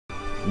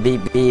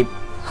Beep beep.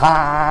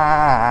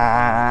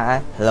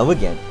 Hi. Hello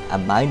again.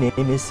 And my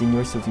name is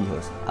Senor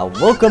Sufijos.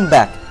 Welcome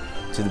back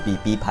to the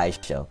Beep Beep Hi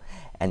Show.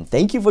 And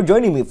thank you for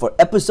joining me for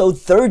episode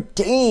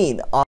 13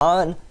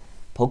 on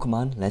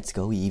Pokemon Let's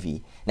Go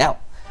Eevee. Now,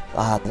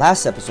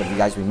 last episode, if you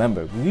guys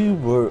remember, we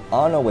were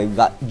on our way. We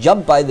got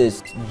jumped by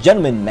this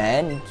gentleman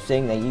man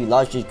saying that he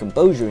lost his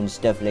composure and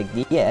stuff like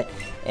that.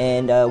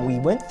 And we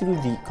went through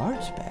the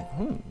guards bag. I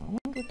wonder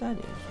what that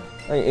is.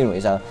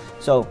 Anyways,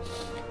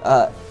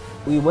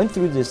 we went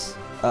through this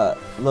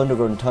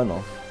underground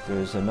tunnel.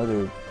 There's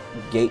another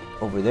gate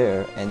over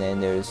there, and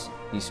then there's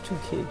these two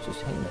kids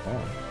just hanging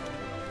around.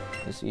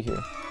 Let's see here.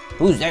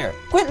 Who's there?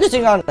 Quit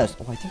listening on us!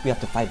 Oh, I think we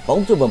have to fight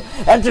both of them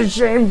at the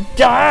same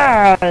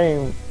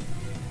time!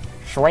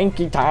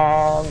 Swanky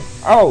time!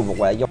 Oh,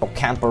 well, yo,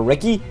 camper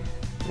Ricky.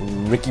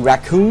 Ricky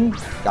Raccoon.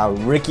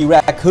 Ricky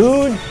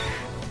Raccoon!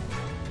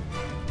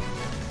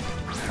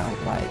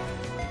 Alright.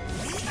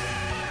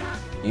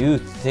 You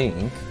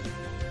think...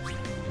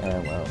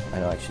 well, I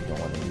actually don't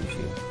want to use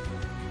you.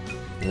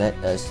 Let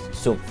us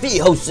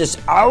Sufijos this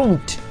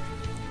out!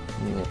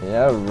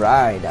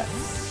 Alright.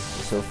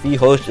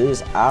 Sufijos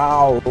is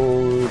out.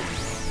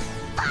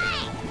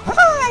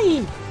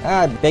 Hi!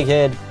 Ah, big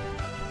head.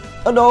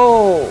 Oh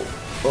no!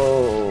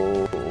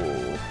 Oh.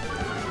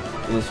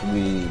 This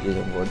really is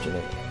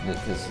unfortunate.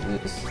 Because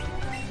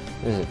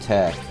this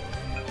attack.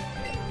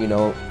 You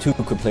know, two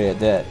could play at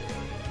that.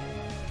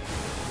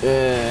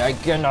 I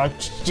cannot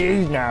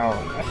see now.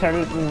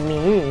 Help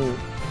me.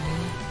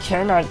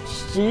 Cannot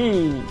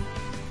see.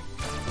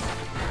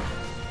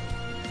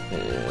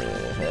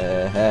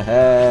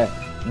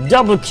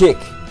 Double kick.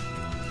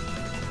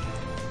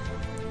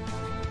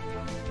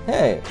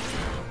 Hey.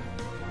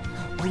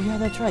 Oh yeah,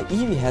 that's right.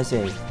 Eevee has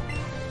a.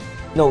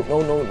 No,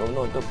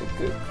 double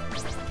kick.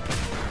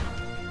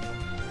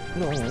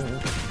 No.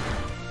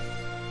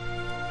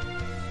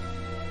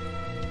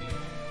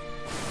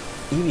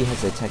 Eevee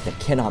has an attack that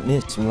cannot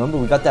miss. Remember,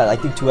 we got that I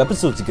think 2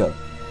 episodes ago.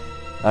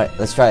 Alright,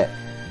 let's try it.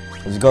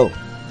 Let's go.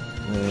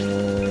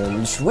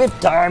 Swift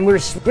time, we're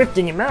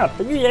swifting him up.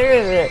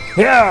 Yeah,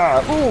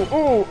 yeah.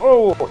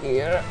 Ooh,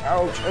 yeah.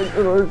 Ouch.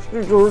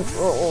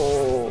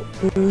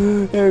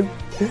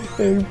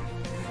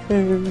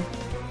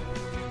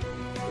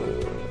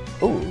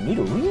 Oh,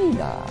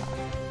 Nidorina.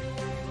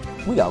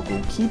 We are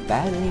gonna keep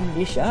battling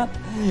this up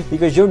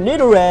because you're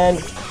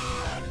Nidoran.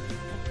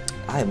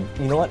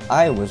 You know what?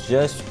 I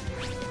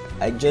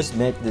just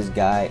met this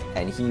guy,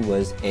 and he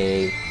was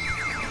he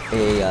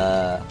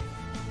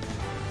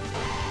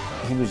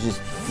was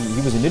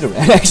a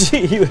Nidoran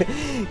actually,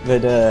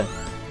 but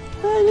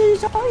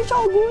it's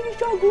all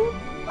good.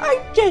 I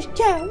just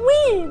can't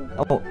win.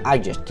 Oh, I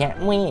just can't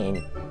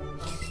win.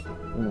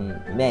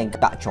 Man,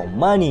 got your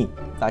money.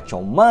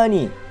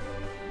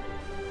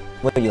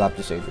 What do you have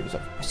to say for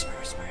yourself? Whisper.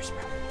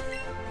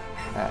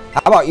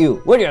 How about you?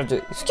 What do you have to?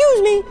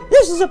 Excuse me,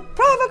 this is a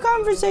private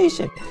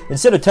conversation.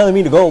 Instead of telling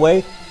me to go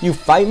away, you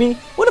fight me.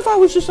 What if I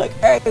was just like,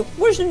 hey,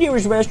 where's the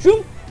nearest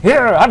restroom?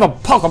 Here, have a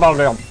Pokeball in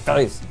your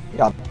face. You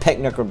got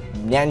picnic or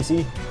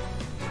Nancy.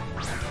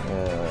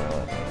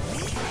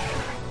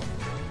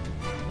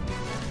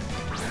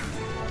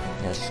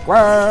 The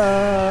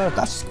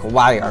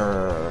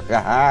Squire.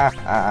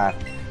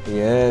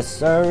 Yes,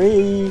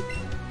 sirree.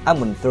 I'm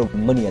gonna throw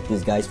money at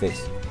this guy's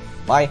face.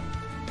 Why?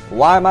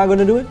 Why am I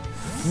gonna do it?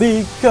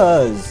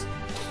 Because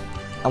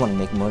I want to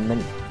make more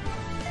money.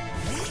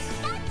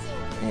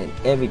 And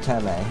every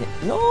time I hit...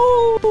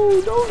 No!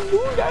 Don't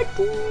do that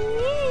to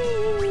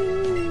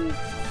me!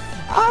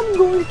 I'm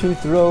going to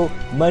throw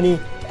money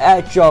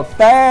at your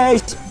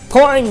face!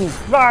 Coins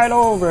right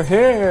over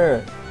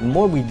here! The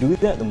more we do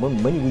that, the more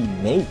money we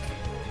make.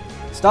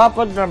 Stop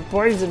with the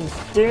poison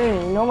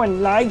sting! No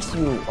one likes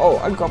you! Oh,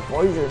 I got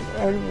poison!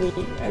 Help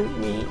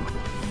me!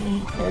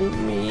 Help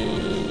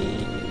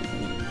me!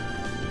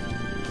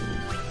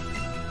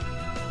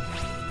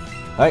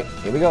 Alright,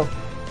 here we go.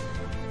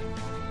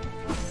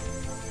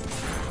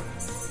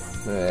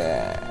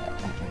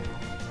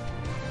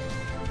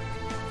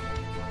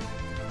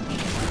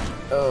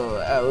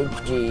 Oh,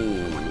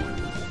 ouchie.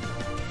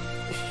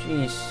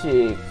 She's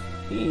sick.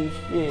 He's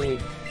sick.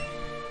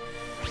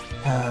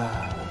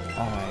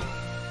 Alright.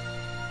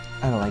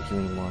 I don't like you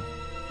anymore.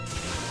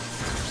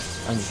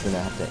 I'm just gonna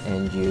have to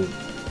end you.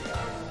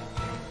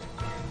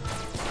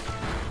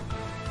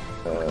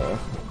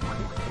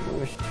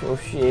 You're so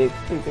sick,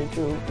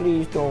 Pikachu.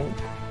 Please don't.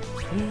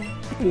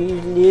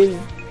 Please live.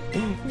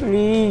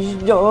 Please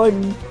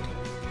don't.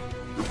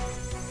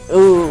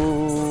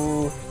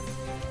 Oh.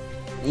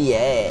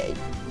 Yeah.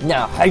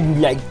 Now how you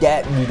like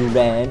that,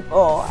 Nidoran?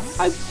 Oh,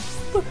 I'm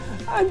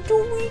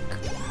too weak.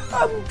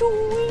 I'm too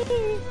weak.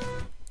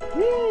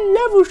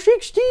 Level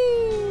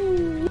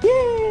 16.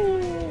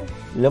 Yeah.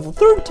 Level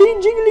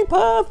 13,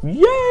 Jigglypuff.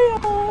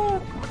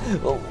 Yeah.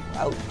 Oh,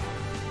 ouch.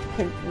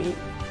 Help me.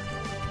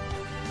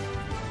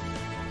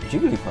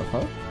 Jigglypuff,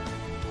 huh?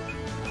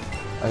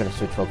 I gotta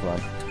switch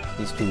Pokemon.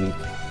 He's too weak.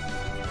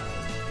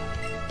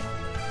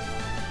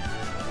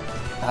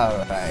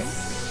 Alright.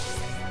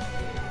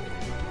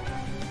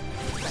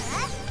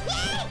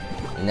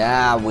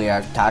 Now we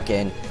are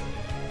talking.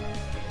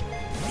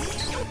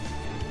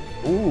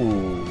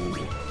 Ooh.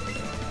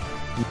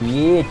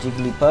 Yeah,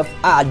 Jigglypuff.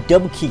 Ah,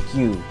 double kick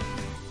you.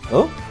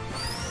 Oh.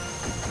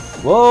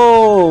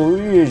 Whoa,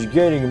 he is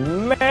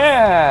getting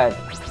mad.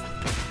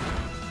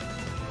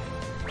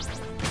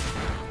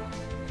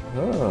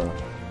 Oh.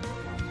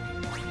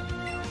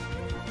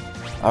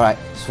 Alright,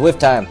 Swift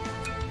time.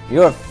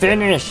 You're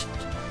finished.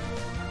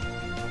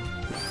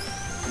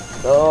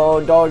 No,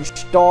 don't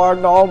start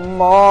no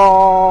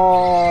more.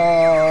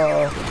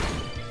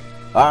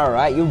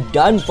 Alright, you're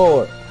done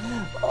for.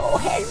 Oh,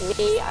 help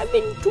me. I've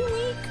been too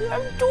weak.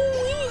 I'm too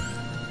weak.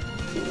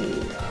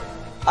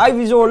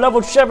 Ivysaur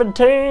level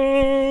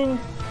 17.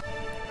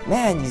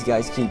 Man, these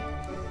guys keep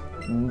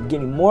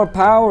getting more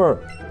power.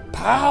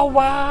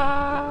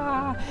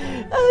 Power.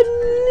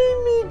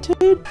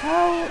 Unlimited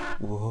power.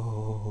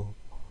 Whoa.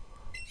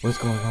 What's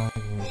going on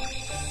here?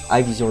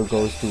 Ivysaur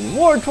goes to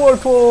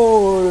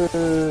Wartortle!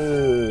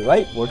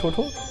 Right?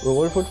 Wartortle? Or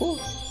Wartortle?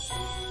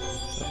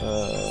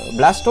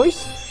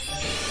 Blastoise?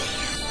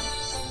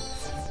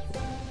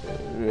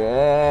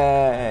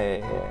 Yeah.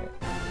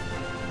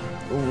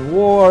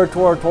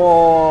 Wartortle!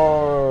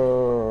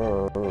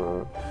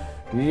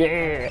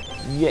 Yeah!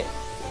 Yeah!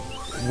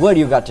 What do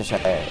you got to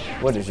say?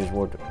 What is this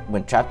Wartortle?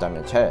 When trapped on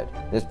its head,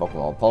 this Pokemon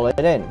will pull it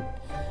in.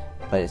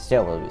 But its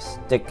tail will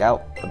stick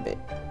out a bit.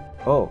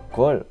 Oh,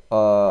 cool.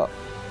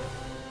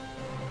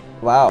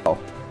 Wow.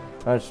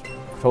 That's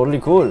totally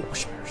cool.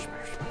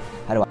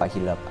 How do I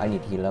heal up? I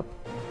need to heal up.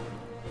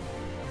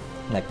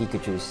 My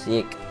Pikachu is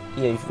sick.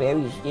 He is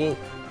very sick.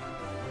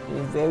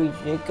 He's very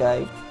sick,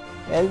 guys.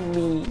 Help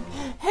me.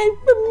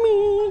 Help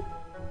me.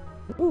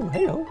 Ooh,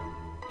 hello.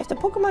 If the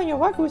Pokemon you're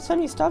walking with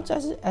suddenly stops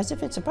as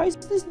if it's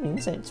surprised, this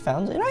means that it's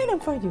found an item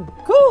for you.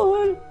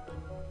 Cool.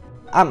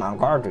 I'm on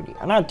guard duty,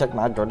 and I took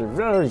my daughter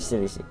very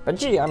seriously. But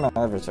gee, I'm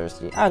ever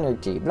thirsty. I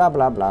need tea, blah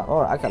blah blah.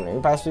 Or I can't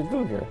even pass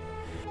through here.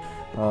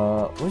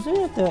 Was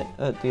it the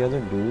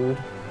other dude?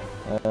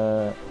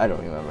 I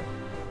don't remember.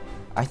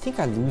 I think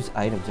I lose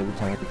items every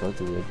time I go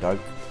through the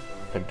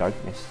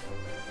darkness.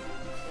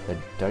 The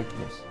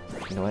darkness.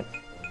 You know what?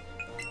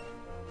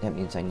 That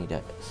means I need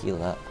to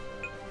heal up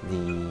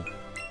the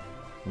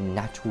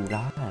natural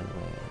way.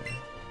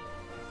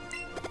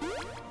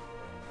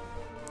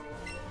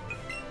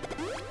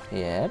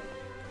 Yep.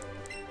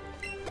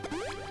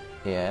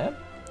 Yep.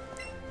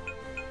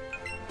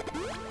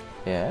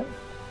 Yep.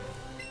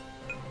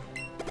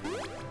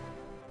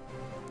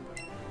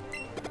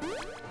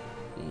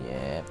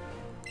 Yep.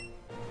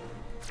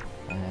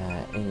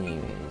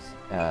 Anyways,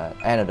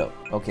 antidote.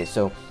 Okay,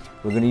 so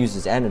we're gonna use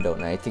this antidote,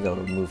 and I think I'll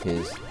remove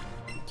his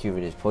cure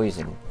his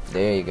poison.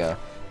 There you go.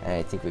 And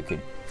I think we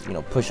could, you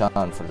know, push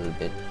on for a little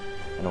bit.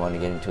 I don't want to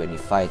get into any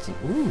fights. And,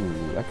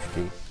 ooh,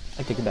 actually,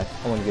 I take it back.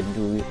 I want to get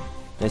into it.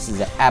 This is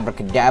an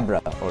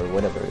abracadabra or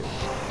whatever.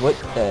 What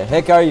the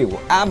heck are you?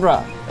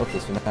 Abra! Okay,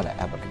 so not an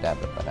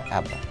abracadabra, but an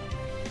abra.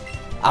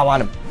 I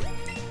want to.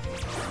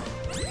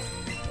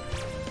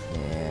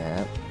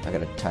 Yeah, I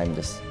gotta time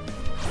this.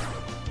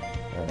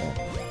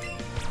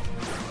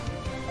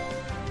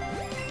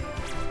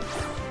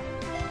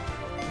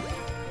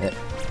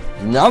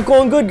 Not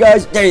going good,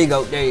 guys. There you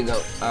go. There you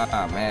go.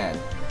 Ah, man.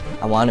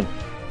 I want him.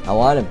 I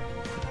want him.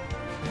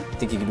 I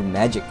think he can do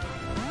magic.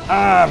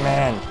 Ah,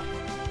 man.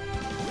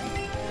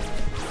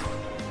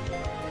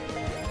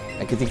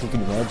 I could think he could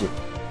do magic.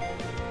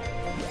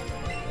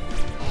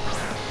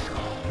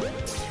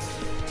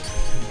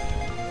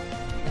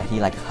 And he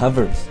like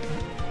hovers.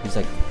 He's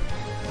like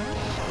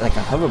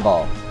a hover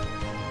ball.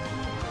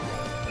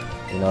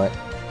 You know what?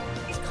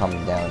 Let's calm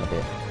him down a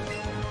bit.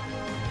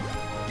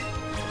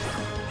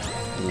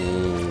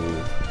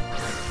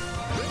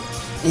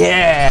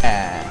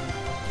 Yeah!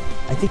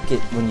 I think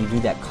when you do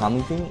that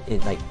calming thing,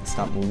 it like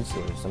stop moves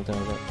or something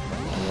like that.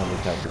 I'm not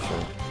entirely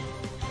sure.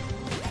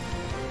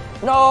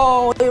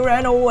 No, they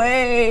ran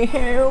away.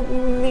 Help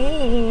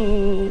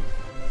me!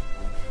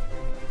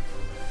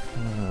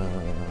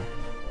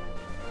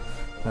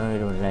 I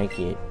don't like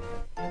it.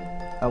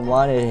 I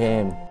wanted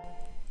him.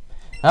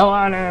 I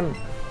want him.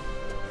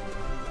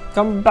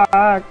 Come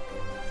back.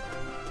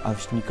 I'll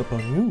sneak up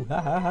on you.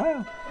 Ha ha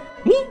ha.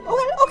 Me?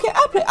 Okay,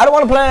 I'll play. I don't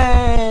want to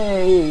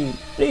play.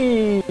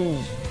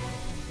 Please.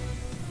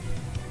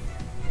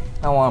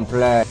 I want to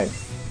play.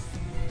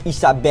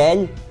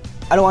 Isabel?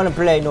 I don't want to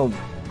play. No.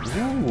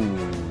 Ooh.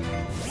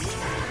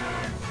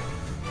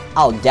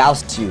 I'll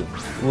douse you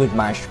with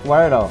my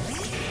Squirtle.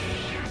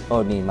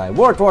 Oh, need my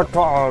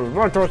Wartortle.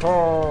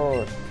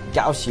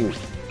 Douse you.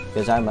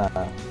 Because I'm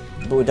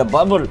with a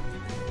bubble.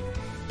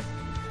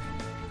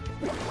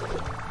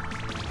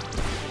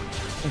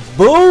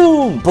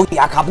 Boom!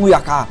 Booyaka,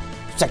 booyaka!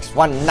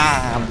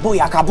 619!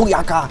 Booyaka,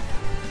 booyaka!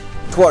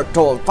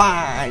 Turtle,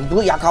 fine!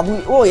 Booyaka,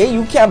 booyaka! Oh, yeah,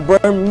 you can't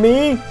burn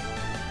me!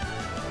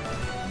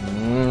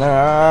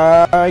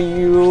 Nah,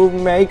 you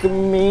make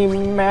me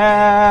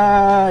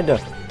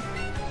mad!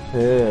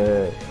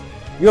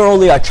 You're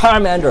only a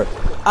Charmander!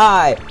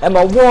 I am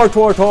a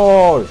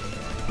Wartortle!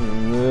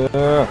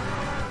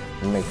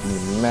 You make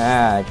me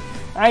mad!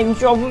 I'm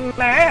so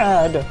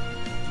mad!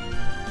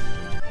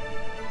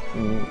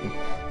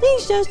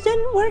 Things just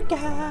didn't work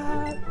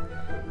out.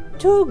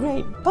 2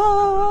 great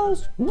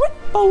balls.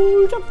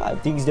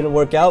 Things didn't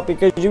work out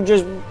because you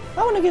just...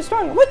 I want to get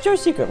stronger. What's your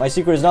secret? My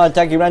secret is not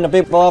attacking random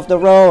people off the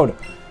road.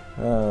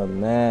 Oh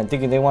man,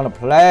 thinking they want to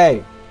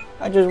play.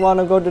 I just want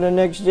to go to the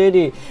next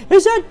city.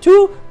 Is that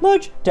too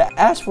much to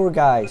ask for,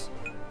 guys?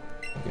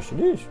 I guess it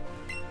is.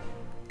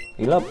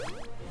 Heal up.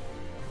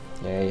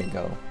 There you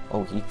go.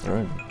 Oh, he's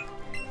burning.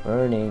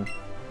 Burning.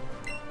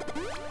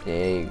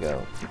 There you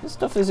go. This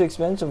stuff is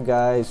expensive,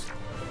 guys.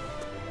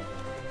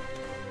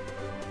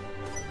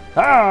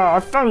 Ah, I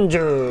found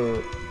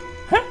you.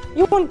 Huh?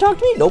 You want to talk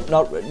to me? Nope,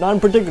 not in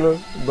particular.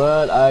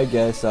 But I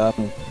guess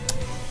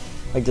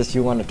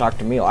you want to talk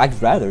to me. I'd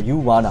rather you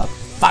want to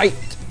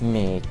fight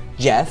me,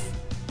 Jeff.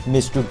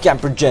 Mr.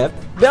 Camper Jeff.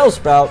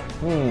 Bellsprout.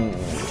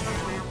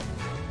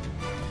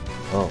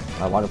 Oh,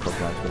 my water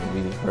Pokemon's gonna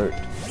really hurt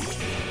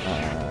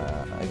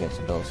against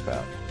a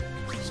Bellsprout.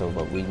 So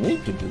what we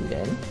need to do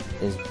then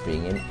is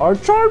bring in our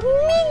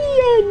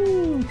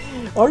Charmeleon!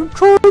 Our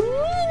Charmeleon!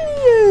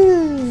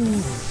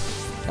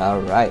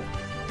 Alright.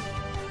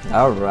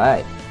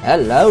 Alright.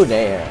 Hello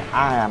there.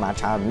 I am a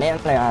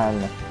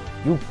Charmeleon.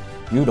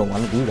 You don't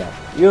want to do that.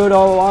 You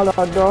don't want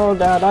to do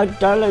that. I'm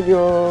telling you.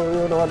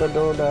 You don't want to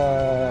do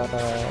that.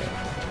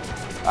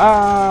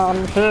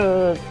 I'm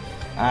hurt.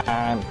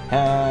 I'm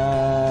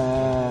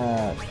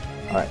hurt.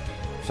 Alright.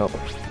 So,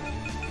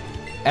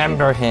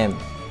 Ember him.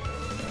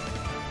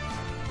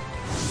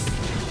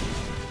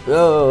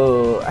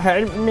 Oh,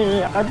 help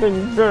me. I've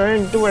been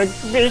burned to a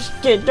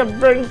biscuit. I'm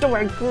burned to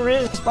a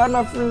crisp. I'm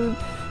a fruit.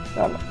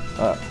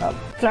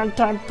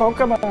 Plant-time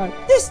Pokemon.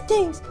 This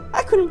stinks.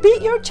 I couldn't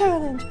beat your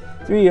challenge.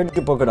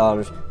 300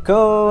 $.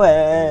 Coel.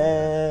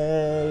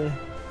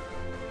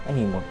 I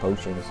need more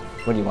potions.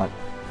 What do you want?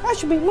 I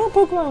should bring more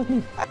Pokemon with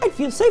me. I'd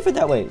feel safer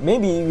that way.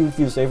 Maybe you would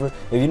feel safer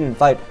if you didn't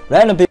fight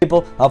random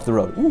people off the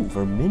road. Ooh,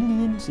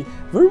 Vermilion CIty.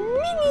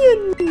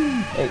 Vermilion!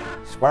 Hey,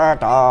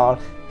 Squirtle.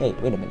 Hey,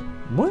 wait a minute.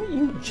 Weren't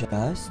you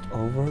just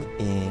over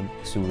in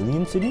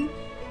Vermilion CIty?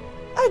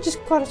 I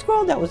just caught a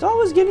squirrel that was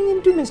always getting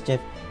into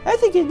mischief. I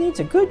think it needs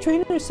a good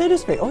trainer to set it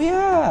straight. Oh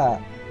yeah!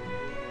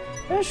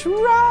 That's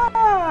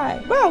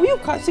right! Wow, you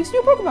caught 6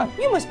 new Pokemon.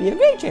 You must be a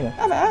great trainer.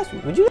 I've asked you,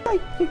 would you like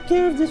to take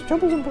care of this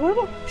troublesome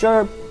Squirtle?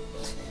 Sure.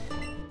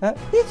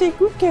 You take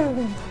good care of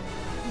him.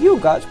 You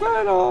got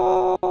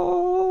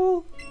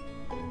Squirtle!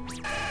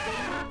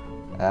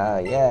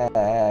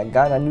 Yeah,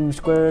 got a new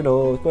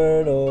Squirtle.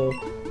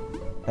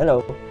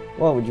 Hello,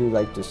 what would you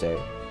like to say?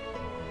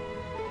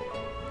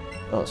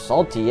 Oh,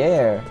 salty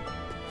air.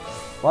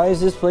 Why is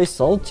this place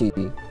salty?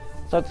 I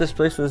thought this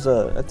place was,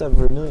 I thought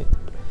Vermilion.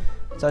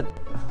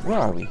 Where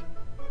are we?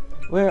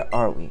 Where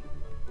are we?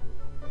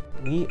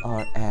 We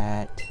are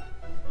at,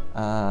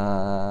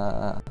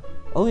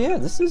 oh yeah,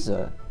 this is,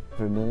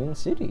 Vermilion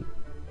CIty.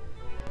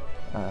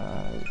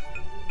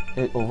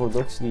 It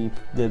overlooks the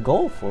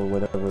Gulf or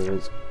whatever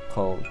it's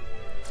called.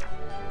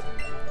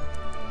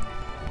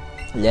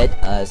 Let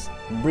us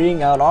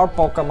bring out our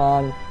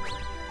Pokemon.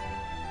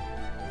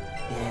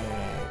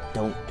 Yeah,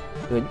 don't.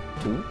 1,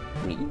 2,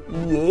 3.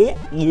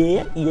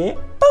 Yeah.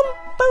 Bum.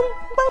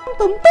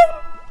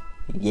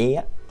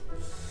 Yeah.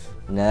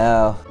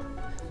 No.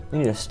 We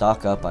need to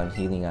stock up on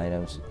healing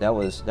items. That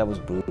was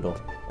brutal.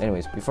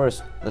 Anyways,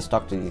 let's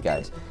talk to these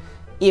guys.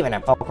 Even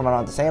if Pokemon are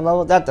on the same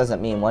level, that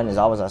doesn't mean one is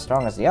always as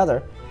strong as the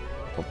other.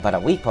 But a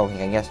weak Pokemon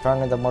can get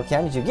stronger the more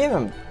candies you give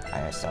him.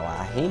 So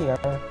I hear.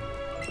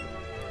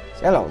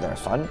 Hello there,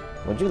 son.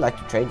 Would you like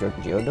to trade your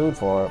Geodude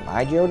for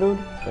my Geodude?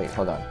 Wait,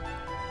 hold on.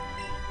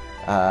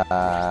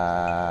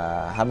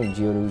 How many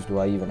Geodudes do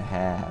I even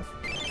have?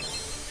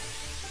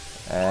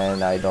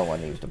 And I don't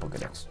want to use the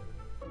Pokedex.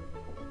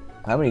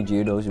 How many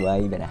Geodudes do I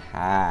even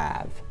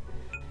have?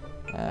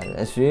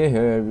 Let's see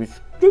here.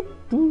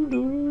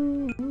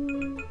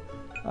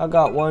 I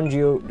got 1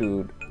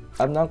 Geodude.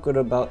 I'm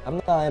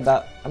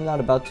not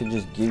about to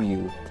just give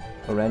you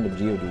a random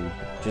Geodude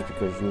just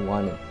because you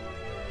want it.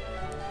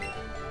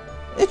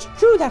 It's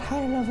true that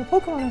higher level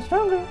Pokemon are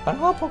stronger, but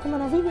all Pokemon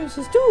have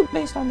weaknesses too,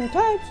 based on their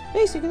types.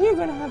 Basically, you're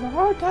gonna have a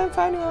hard time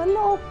finding an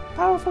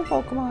all-powerful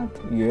Pokemon.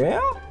 Yeah?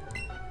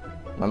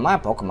 When my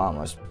Pokemon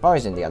was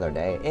poisoned the other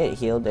day, it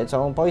healed its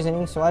own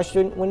poisoning, so I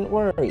wouldn't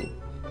worry.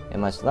 It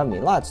must love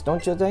me lots,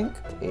 don't you think?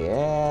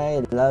 Yeah,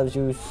 it loves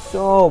you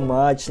so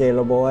much,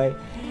 Sailor Boy.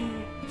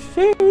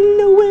 Sail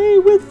away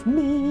with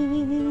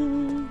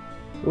me.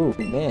 Ooh,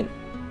 man.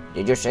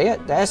 Did you see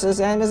it? The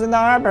SSN is in the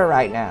harbor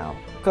right now.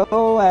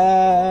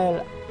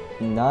 Coel.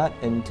 Not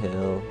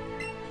until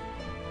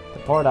the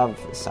port of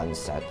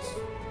sunsets.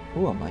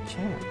 Ooh, on my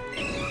chair.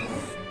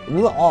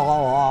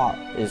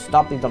 Is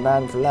stopping the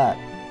land flat.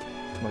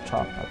 More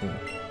chalk, I think.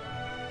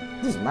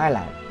 This is my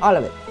land. All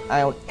of it.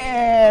 I own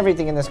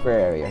everything in the square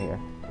area here.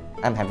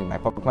 I'm having my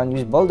Pokemon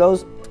use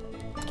bulldoze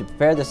to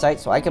prepare the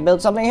site so I can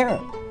build something here.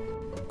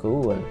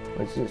 Cool.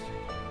 What's this?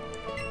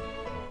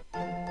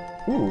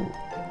 Ooh.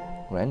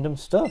 Random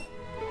stuff.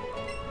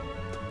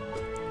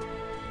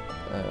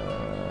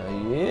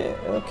 Yeah,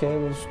 okay,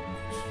 we're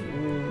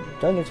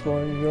done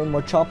exploring. Your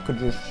Machop could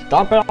just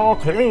stop it all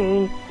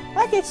clean.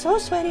 I get so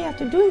sweaty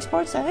after doing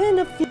sports I end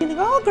up feeling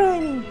all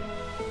grimy.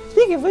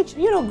 Speaking of which,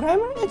 you know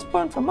grammar? It's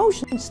born from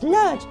motion,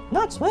 sludge,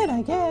 not sweat,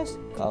 I guess.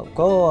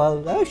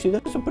 Cool. Actually,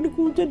 that's a pretty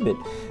cool tidbit.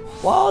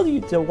 While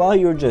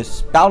you're just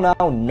spouting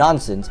out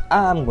nonsense,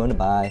 I'm going to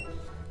buy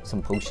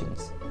some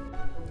potions.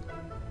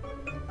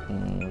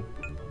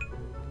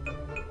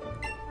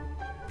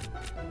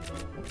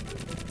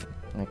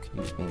 I could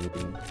use maybe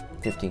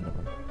 15 of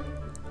them.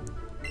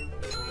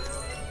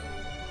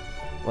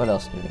 What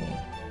else do we need?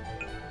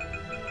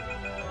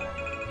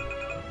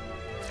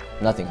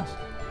 Nothing else.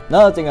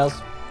 Nothing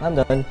else. I'm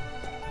done.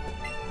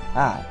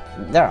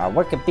 There are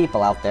wicked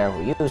people out there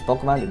who use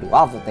Pokemon to do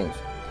awful things.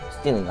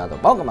 Stealing other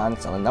Pokemon,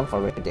 selling them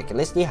for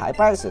ridiculously high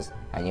prices.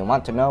 And you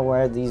want to know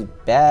where these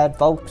bad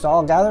folks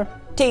all gather?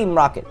 Team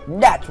Rocket,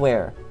 that's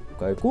where!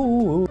 Okay,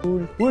 cool.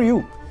 Who are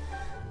you?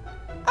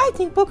 I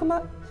think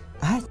Pokemon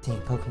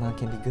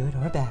can be good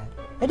or bad.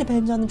 It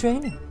depends on the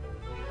trainer.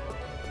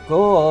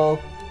 Cool.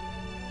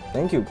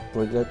 Thank you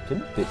for that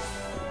tidbit.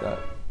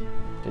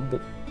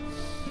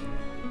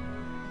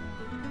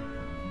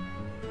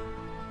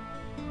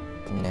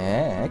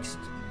 Next,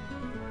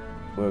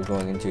 we're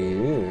going into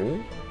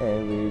here,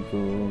 and we're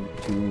going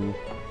to...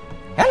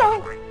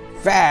 Hello!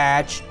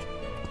 Fetched!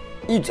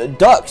 It's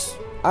ducks!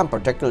 I'm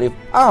particularly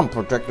fond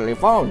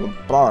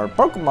of barred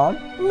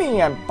Pokemon.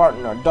 Me and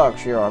partner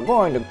Ducks here are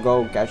going to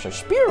go catch a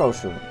Spearow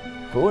soon.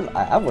 Cool,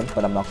 I have one,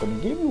 but I'm not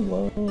going to give you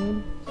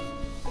one.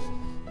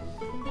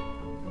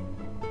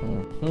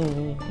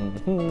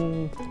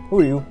 Who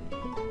are you?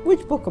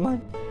 Which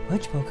Pokemon?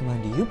 Which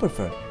Pokemon do you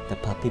prefer? The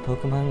puppy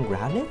Pokemon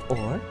Growlithe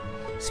or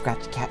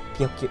Scratch Cat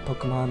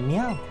Pokemon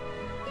Meow?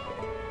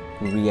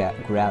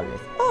 Growlithe.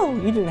 Oh,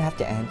 you didn't have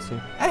to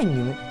answer. I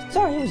knew it.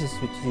 Sorry, it was a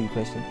silly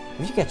question.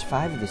 If you catch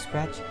 5 of the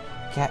Scratch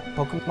Cat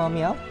Pokemon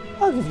Meow,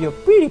 I'll give you a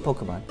pretty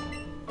Pokemon.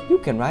 You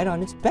can ride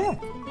on its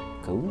back.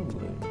 Cool.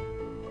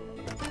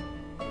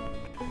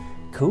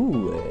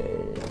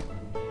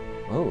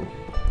 Oh,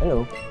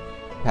 hello.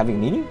 Having a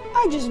meeting?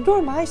 I just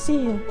adore my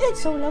seal.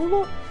 It's so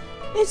lovable.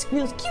 It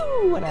squeals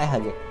cute when I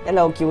hug it.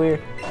 Hello, Kiwier.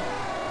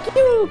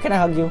 Can I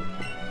hug you?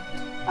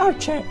 Our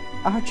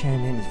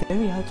chairman is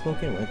very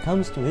outspoken when it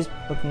comes to his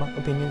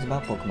opinions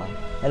about Pokemon.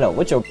 Hello,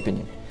 what's your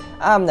opinion?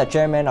 I'm the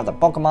chairman of the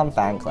Pokemon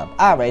fan club.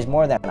 I raise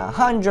more than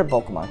 100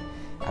 Pokemon.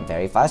 I'm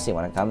very fussy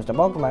when it comes to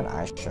Pokemon.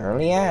 I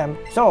surely am.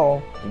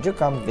 So, did you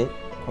come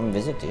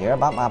visit to hear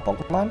about my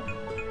Pokemon?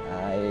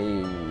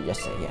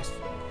 Yes.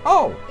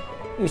 Oh!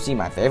 You see,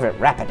 my favorite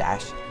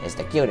Rapidash is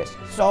the cutest.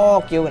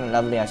 So cute and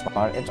lovely and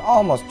smart, it's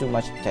almost too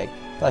much to take.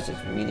 Plus,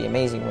 it's really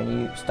amazing when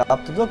you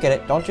stop to look at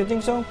it, don't you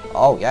think so?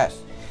 Oh,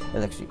 yes.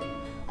 Elixir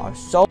are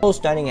so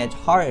stunning and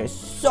its heart is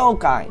so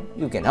kind.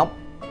 You can help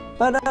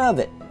but love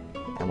it.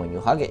 And when you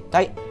hug it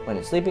tight, when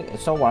it's sleeping,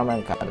 it's so warm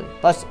and cuddly.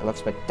 Plus, it looks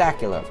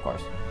spectacular, of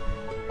course.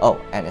 Oh,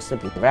 and it's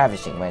simply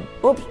ravishing when,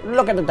 oops,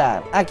 look at the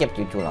time. I kept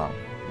you too long.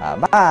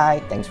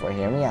 Bye. Thanks for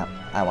hearing me out.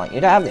 I want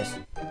you to have this.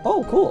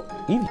 Oh, cool.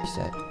 Eevee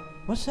set.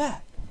 What's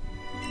that?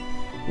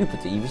 You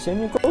put the Eevee set in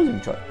your clothing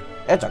truck.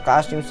 It's a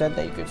costume set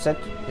that you could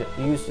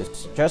use to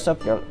dress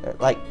up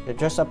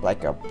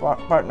like your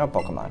partner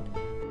Pokemon.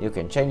 You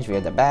can change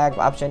via the bag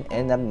option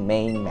in the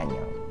main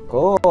menu.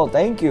 Cool,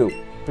 thank you.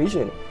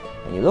 Appreciate it.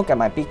 When you look at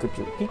my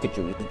Pikachu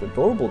is the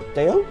adorable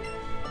tail.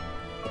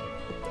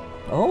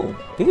 Oh,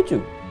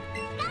 Pikachu.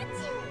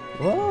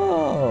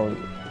 Whoa,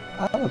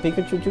 I'm a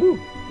Pikachu too.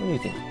 What do you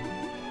think?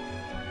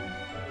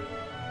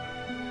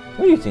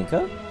 What do you think,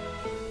 huh?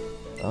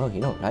 Oh,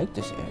 you don't like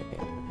this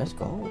area. Let's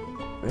go.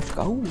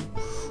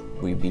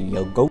 We be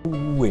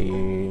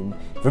going.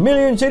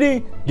 Vermilion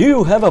CIty, do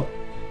you have a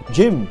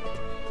gym?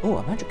 Oh,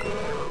 a magic car.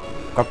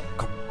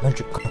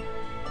 Magic car.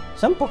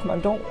 Some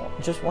Pokemon don't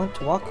just want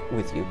to walk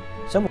with you.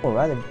 Some will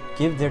rather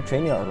give their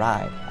trainer a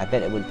ride. I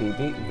bet it would be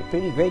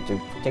pretty great to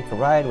take a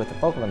ride with a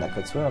Pokemon that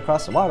could swim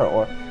across the water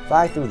or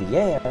fly through the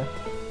air.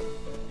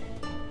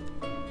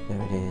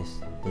 There it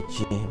is.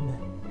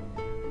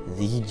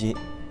 The gym.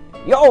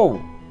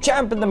 Yo!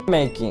 Champ in the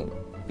making!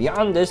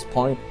 Beyond this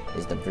point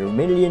is the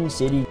Vermilion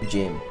CIty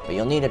gym. But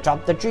you'll need to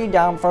chop the tree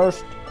down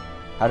first.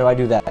 How do I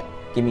do that?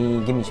 Give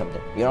me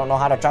something. You don't know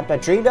how to chop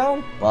that tree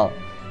down? Well,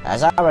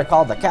 as I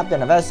recall, the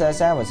captain of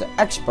SSN was an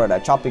expert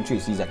at chopping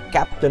trees. He's a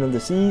captain of the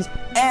seas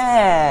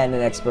and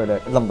an expert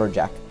at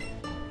lumberjack.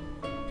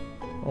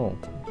 Oh,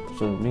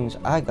 so it means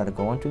I gotta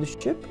go onto the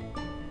ship?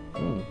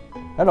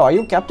 Hello, are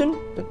you captain?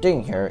 The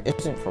thing here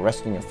isn't for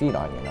resting your feet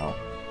on, you know.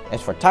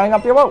 It's for tying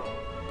up your boat.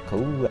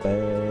 Cool.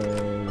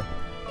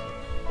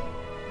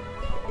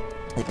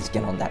 Let's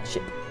get on that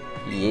ship.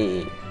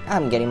 Yeah.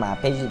 I'm getting my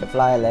page to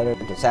fly a letter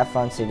to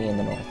Saffron City in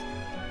the north.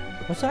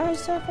 What's that,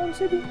 Saffron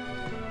City?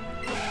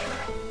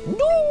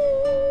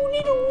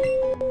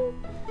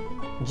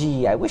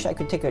 Gee, I wish I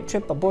could take a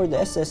trip aboard the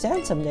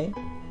SSN someday.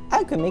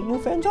 I could make new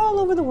friends all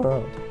over the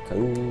world.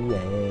 Cool.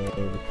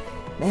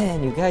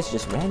 Man, you guys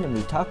just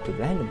randomly talk to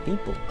random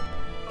people.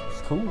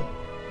 It's cool,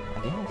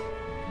 I guess.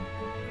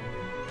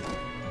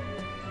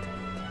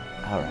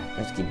 Alright,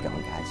 let's keep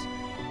going, guys.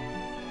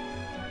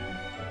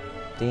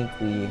 I think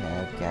we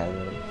have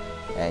gathered,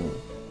 and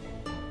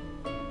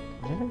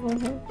did I go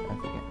in here? I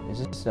forget. Is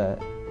this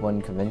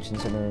one convention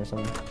center or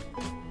something?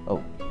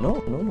 Oh, no.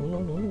 No,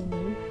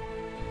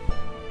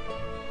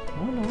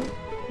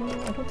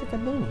 I don't think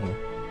I've been in here.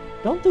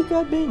 Don't think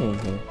I've been in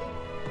here.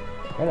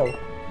 Hello.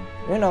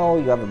 You know,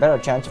 you have a better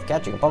chance of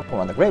catching a Pokemon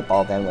with a Great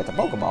Ball than with a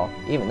Pokeball.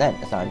 Even then,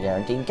 it's not a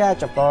guaranteed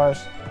catch, of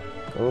course.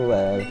 Go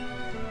away.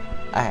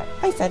 I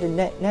fed a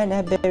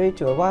Nana berry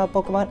to a wild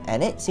Pokemon,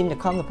 and it seemed to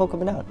calm the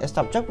Pokemon down. It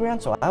stopped jumping around,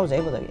 so I was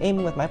able to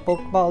aim with my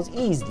Pokeballs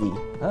easily.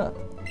 Huh.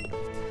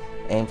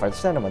 Aim for the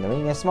center when the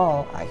ring is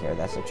small. I hear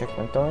that's a trick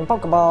when throwing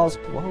Pokeballs.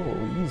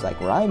 Whoa, he's like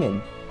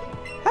rhyming.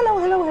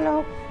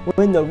 Hello.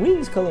 When the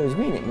ring's color is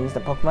green, it means the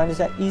Pokemon is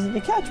that easy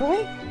to catch,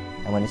 right?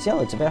 And when it's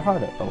yellow, it's a bit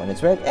harder. But when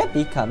it's red, it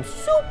becomes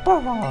super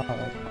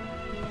hard.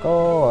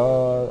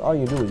 Go, all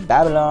you do is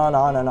babble on and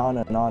on and on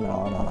and on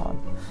and on.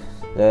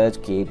 Let's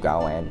keep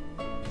going.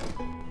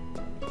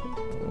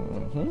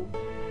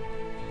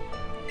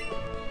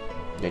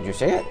 Did you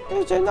see it?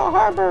 It's in the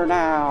harbor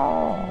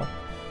now.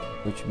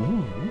 Which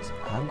means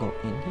I'll go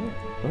in here.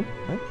 Huh?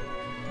 What?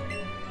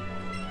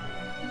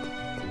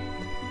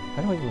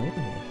 How do I go in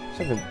here? It's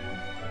like a...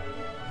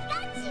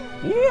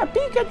 Yeah,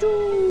 Pikachu!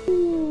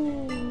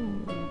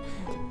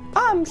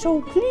 I'm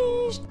so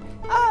pleased.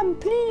 I'm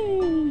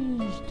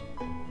pleased.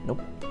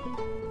 Nope.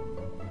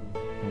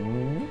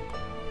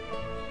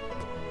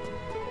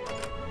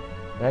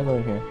 Did I go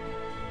in here?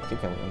 I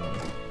think I went in here.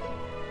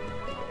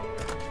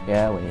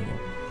 Yeah, I went in here.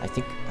 I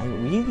think I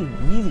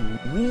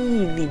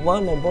really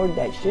want to board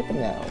that ship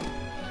now.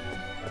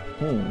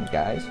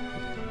 Guys.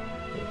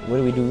 What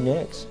do we do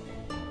next?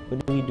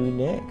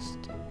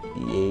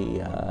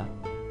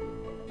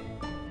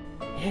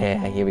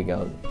 Yeah, here we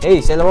go.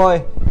 Hey, sailor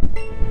boy!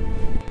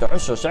 The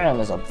Ocean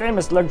is a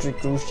famous luxury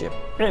cruise ship.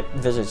 It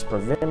visits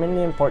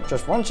Vermilion port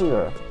just once a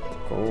year.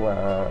 Cool.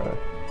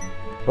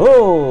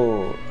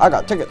 Oh, I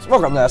got tickets.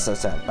 Welcome to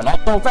SSN, but not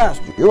so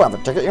fast. Do you have a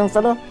ticket, young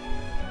fella?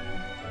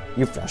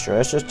 You flash your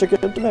SS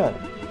ticket at the man.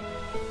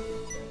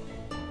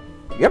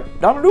 Yep,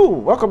 that'll do.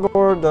 Welcome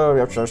aboard the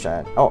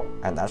SSN. Oh,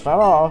 and that's not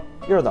all.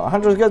 You're the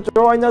 100th guest to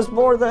join us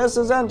aboard the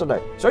SSN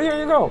today. So here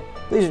you go.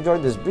 Please enjoy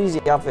this breezy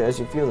outfit as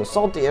you feel the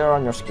salty air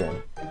on your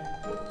skin.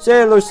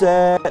 Sailor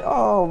Set!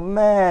 Oh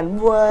man,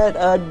 what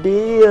a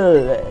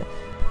deal!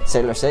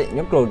 Sailor Set in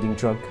your clothing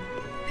trunk.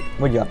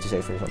 What do you have to say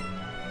for yourself?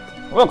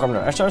 Welcome to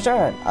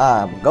SSN.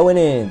 I'm going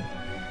in.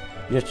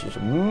 This is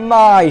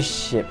my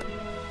ship.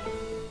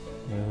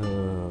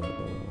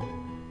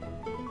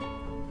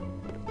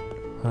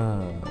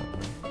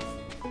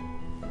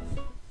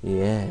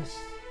 Yes.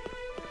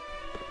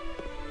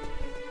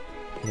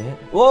 Yeah.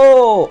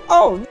 Whoa!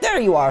 Oh, there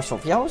you are,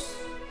 Sufijos.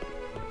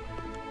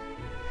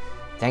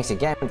 Thanks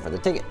again for the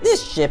ticket.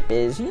 This ship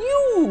is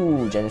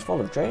huge and it's full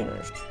of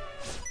trainers.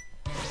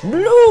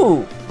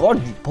 Blue!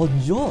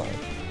 Bonjour!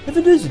 If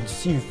it isn't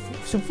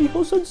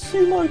Sufijos, I'd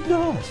see my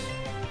glass.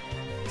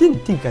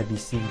 Didn't think I'd be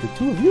seeing the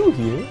two of you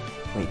here.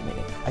 Wait a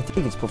minute, I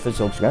think it's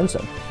Professor Oak's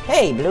grandson.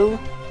 Hey, Blue!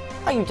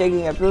 Are you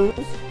taking a cruise?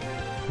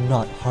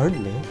 Not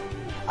hardly.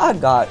 I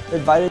got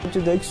invited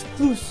to the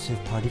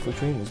exclusive party for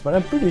trainers, but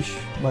I'm pretty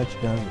much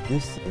done with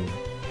this thing.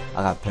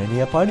 I got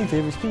plenty of party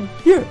favors too.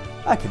 Here,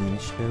 I can even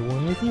share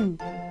one with you.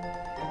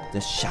 The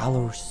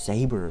shallow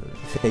saber.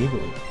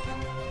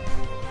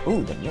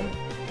 Ooh, the note.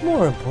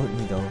 More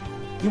importantly though,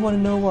 you want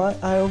to know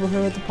what I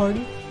overheard at the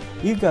party?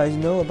 You guys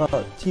know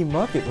about Team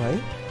Rocket,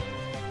 right?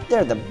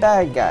 They're the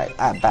bad guy.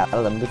 I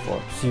battled them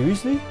before.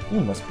 Seriously?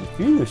 You must be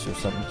fearless or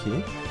something,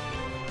 kid.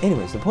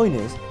 Anyways, the point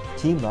is,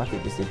 Team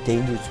Rocket is a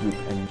dangerous group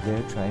and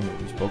they're trying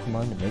to use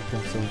Pokemon to make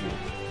them so good.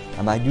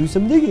 I might do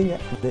some digging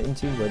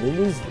into what it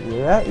is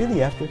they're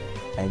really after,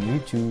 and you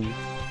two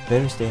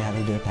better stay out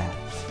of their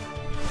paths.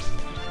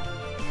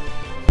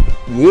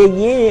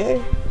 Yeah!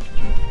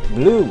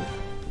 Blue!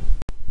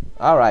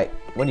 Alright,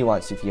 what do you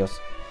want, Sufijos?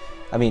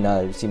 I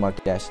mean,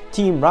 C-Mark Dash.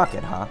 Team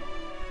Rocket, huh?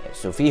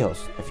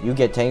 Sufijos, if you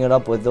get tangled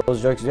up with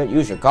those jerks,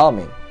 you should call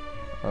me.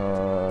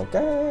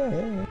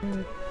 Okay.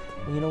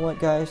 You know what,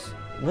 guys?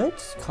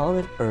 Let's call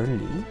it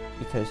early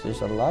because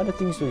there's a lot of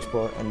things to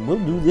explore, and we'll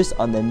do this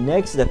on the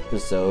next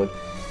episode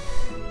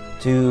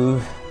to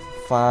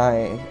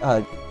find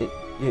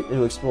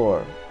to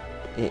explore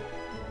it.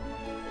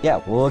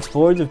 Yeah, we'll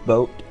explore the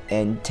boat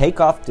and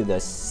take off to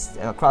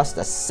across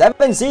the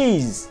 7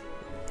 seas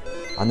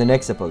on the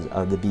next episode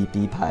of the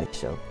BP Pie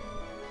Show.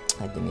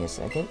 Give me a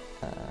second.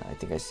 I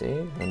think I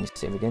saved. Let me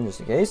save again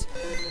just in case.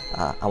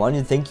 I wanted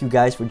to thank you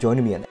guys for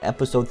joining me on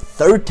episode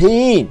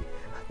 13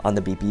 on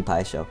the BP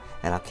Pie Show.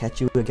 And I'll catch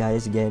you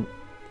guys again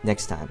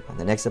next time on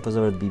the next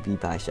episode of the BP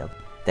Pie Show.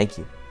 Thank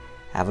you.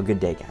 Have a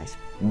good day, guys.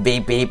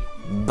 Beep, beep.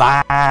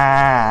 Bye.